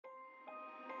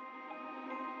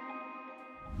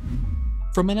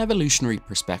From an evolutionary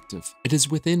perspective, it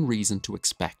is within reason to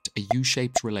expect a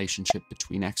U-shaped relationship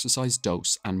between exercise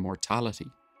dose and mortality.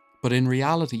 But in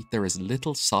reality, there is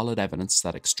little solid evidence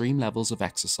that extreme levels of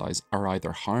exercise are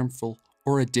either harmful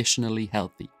or additionally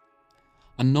healthy.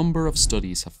 A number of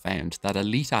studies have found that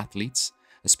elite athletes,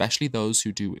 especially those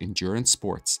who do endurance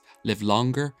sports, live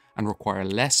longer and require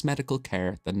less medical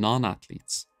care than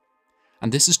non-athletes.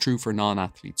 And this is true for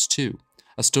non-athletes too.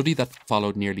 A study that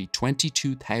followed nearly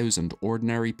 22,000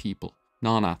 ordinary people,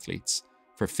 non-athletes,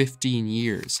 for 15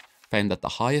 years found that the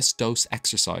highest dose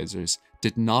exercisers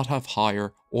did not have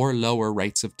higher or lower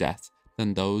rates of death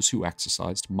than those who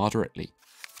exercised moderately.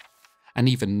 An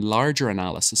even larger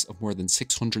analysis of more than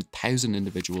 600,000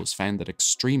 individuals found that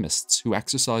extremists who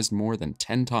exercised more than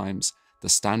 10 times the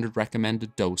standard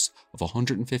recommended dose of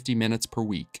 150 minutes per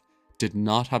week did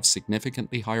not have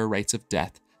significantly higher rates of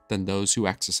death than those who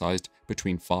exercised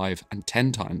between 5 and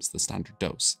 10 times the standard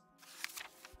dose.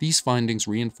 These findings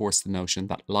reinforce the notion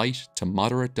that light to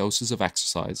moderate doses of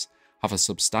exercise have a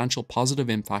substantial positive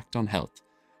impact on health,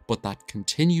 but that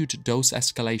continued dose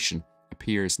escalation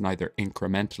appears neither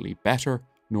incrementally better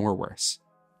nor worse.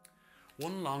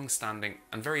 One long-standing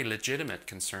and very legitimate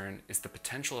concern is the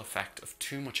potential effect of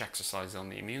too much exercise on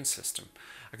the immune system,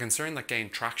 a concern that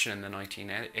gained traction in the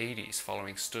 1980s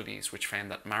following studies which found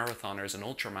that marathoners and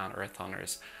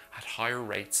ultramarathoners had higher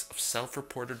rates of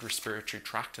self-reported respiratory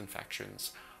tract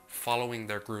infections following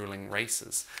their grueling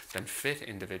races than fit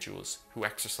individuals who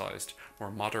exercised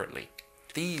more moderately.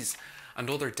 These and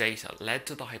other data led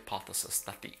to the hypothesis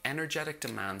that the energetic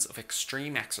demands of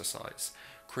extreme exercise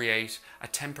create a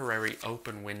temporary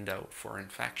open window for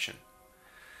infection.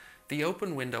 The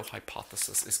open window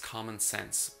hypothesis is common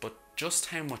sense, but just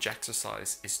how much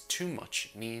exercise is too much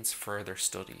needs further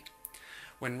study.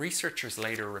 When researchers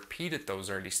later repeated those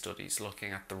early studies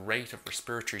looking at the rate of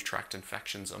respiratory tract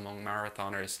infections among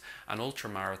marathoners and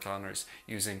ultramarathoners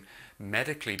using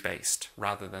medically based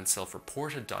rather than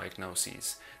self-reported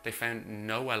diagnoses, they found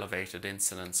no elevated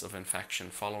incidence of infection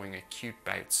following acute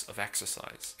bouts of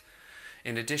exercise.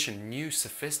 In addition, new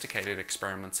sophisticated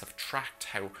experiments have tracked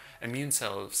how immune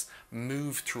cells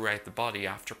move throughout the body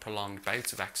after prolonged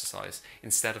bouts of exercise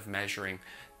instead of measuring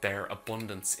their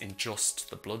abundance in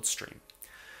just the bloodstream.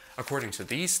 According to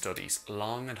these studies,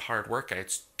 long and hard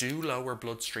workouts do lower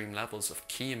bloodstream levels of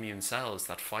key immune cells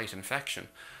that fight infection,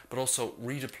 but also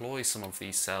redeploy some of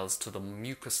these cells to the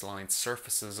mucus-lined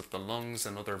surfaces of the lungs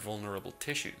and other vulnerable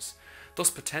tissues, thus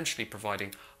potentially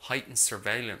providing heightened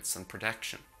surveillance and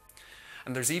protection.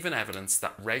 And there's even evidence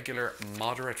that regular,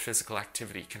 moderate physical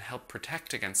activity can help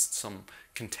protect against some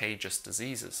contagious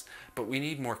diseases, but we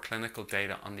need more clinical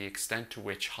data on the extent to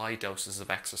which high doses of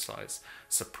exercise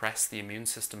suppress the immune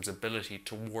system's ability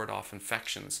to ward off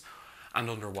infections and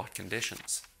under what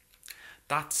conditions.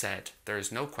 That said, there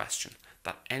is no question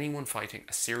that anyone fighting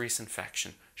a serious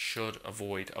infection should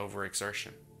avoid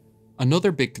overexertion.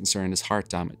 Another big concern is heart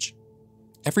damage.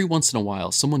 Every once in a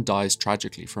while, someone dies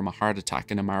tragically from a heart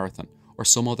attack in a marathon or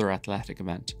some other athletic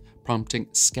event, prompting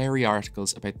scary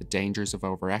articles about the dangers of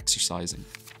overexercising.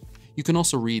 You can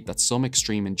also read that some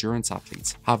extreme endurance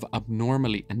athletes have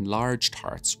abnormally enlarged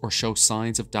hearts or show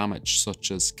signs of damage such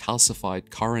as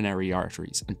calcified coronary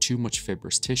arteries and too much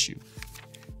fibrous tissue.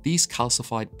 These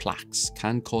calcified plaques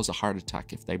can cause a heart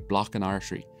attack if they block an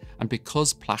artery, and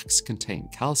because plaques contain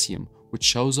calcium, which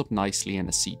shows up nicely in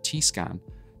a CT scan,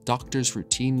 doctors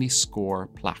routinely score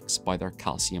plaques by their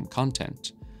calcium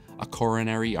content, a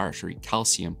coronary artery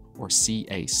calcium or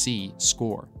CAC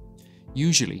score.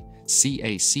 Usually,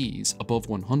 CACs above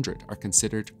 100 are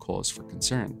considered cause for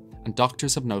concern, and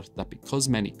doctors have noted that because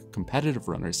many competitive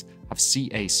runners have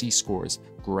CAC scores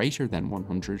greater than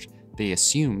 100, they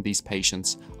assume these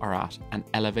patients are at an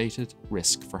elevated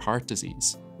risk for heart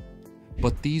disease.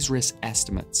 But these risk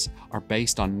estimates are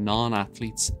based on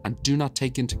non-athletes and do not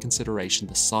take into consideration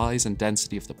the size and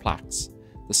density of the plaques,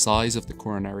 the size of the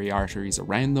coronary arteries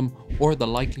around them, or the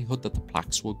likelihood that the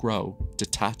plaques will grow,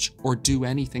 detach, or do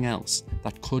anything else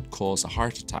that could cause a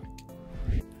heart attack.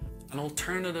 An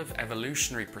alternative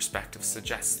evolutionary perspective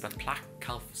suggests that plaque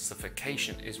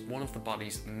calcification is one of the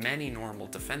body's many normal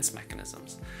defense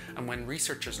mechanisms, and when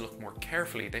researchers look more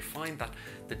carefully, they find that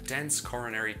the dense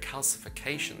coronary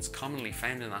calcifications commonly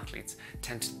found in athletes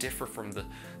tend to differ from the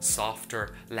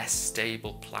softer, less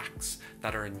stable plaques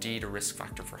that are indeed a risk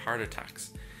factor for heart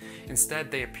attacks.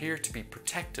 Instead, they appear to be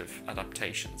protective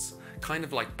adaptations, kind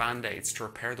of like band-aids to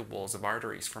repair the walls of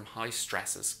arteries from high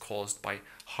stresses caused by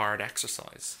hard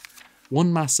exercise.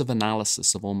 One massive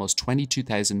analysis of almost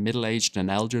 22,000 middle-aged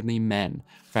and elderly men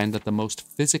found that the most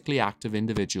physically active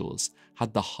individuals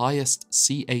had the highest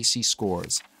CAC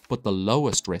scores, but the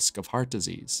lowest risk of heart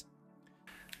disease.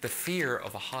 The fear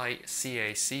of a high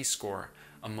CAC score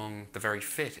among the very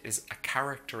fit is a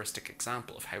characteristic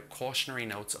example of how cautionary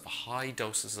notes of high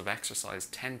doses of exercise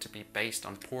tend to be based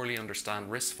on poorly understood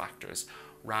risk factors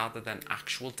rather than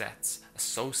actual deaths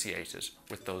associated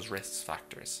with those risk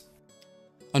factors.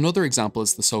 Another example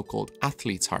is the so-called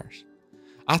athlete's heart.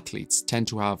 Athletes tend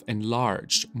to have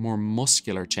enlarged, more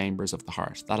muscular chambers of the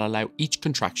heart that allow each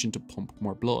contraction to pump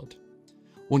more blood.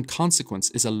 One consequence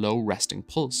is a low resting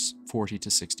pulse, 40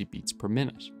 to 60 beats per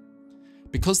minute.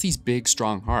 Because these big,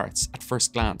 strong hearts at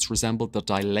first glance resemble the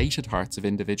dilated hearts of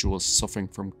individuals suffering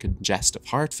from congestive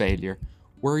heart failure,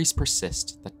 worries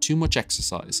persist that too much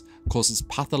exercise causes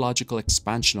pathological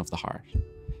expansion of the heart.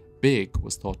 Big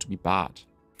was thought to be bad.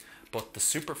 But the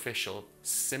superficial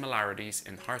similarities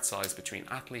in heart size between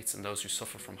athletes and those who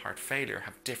suffer from heart failure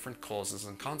have different causes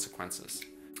and consequences.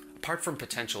 Apart from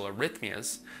potential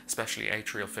arrhythmias, especially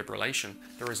atrial fibrillation,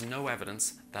 there is no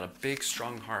evidence that a big,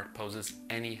 strong heart poses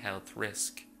any health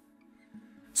risk.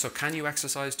 So can you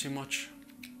exercise too much?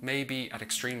 Maybe at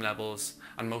extreme levels,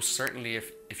 and most certainly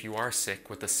if you are sick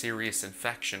with a serious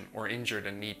infection or injured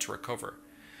and need to recover.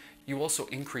 You also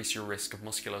increase your risk of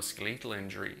musculoskeletal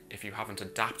injury if you haven't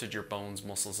adapted your bones,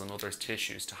 muscles and other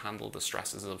tissues to handle the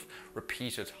stresses of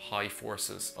repeated high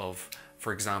forces of,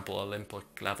 for example,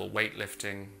 Olympic level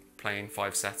weightlifting, playing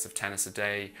 5 sets of tennis a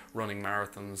day, running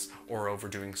marathons, or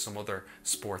overdoing some other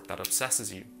sport that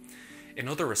obsesses you. In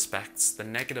other respects, the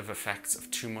negative effects of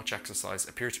too much exercise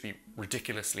appear to be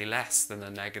ridiculously less than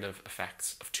the negative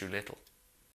effects of too little.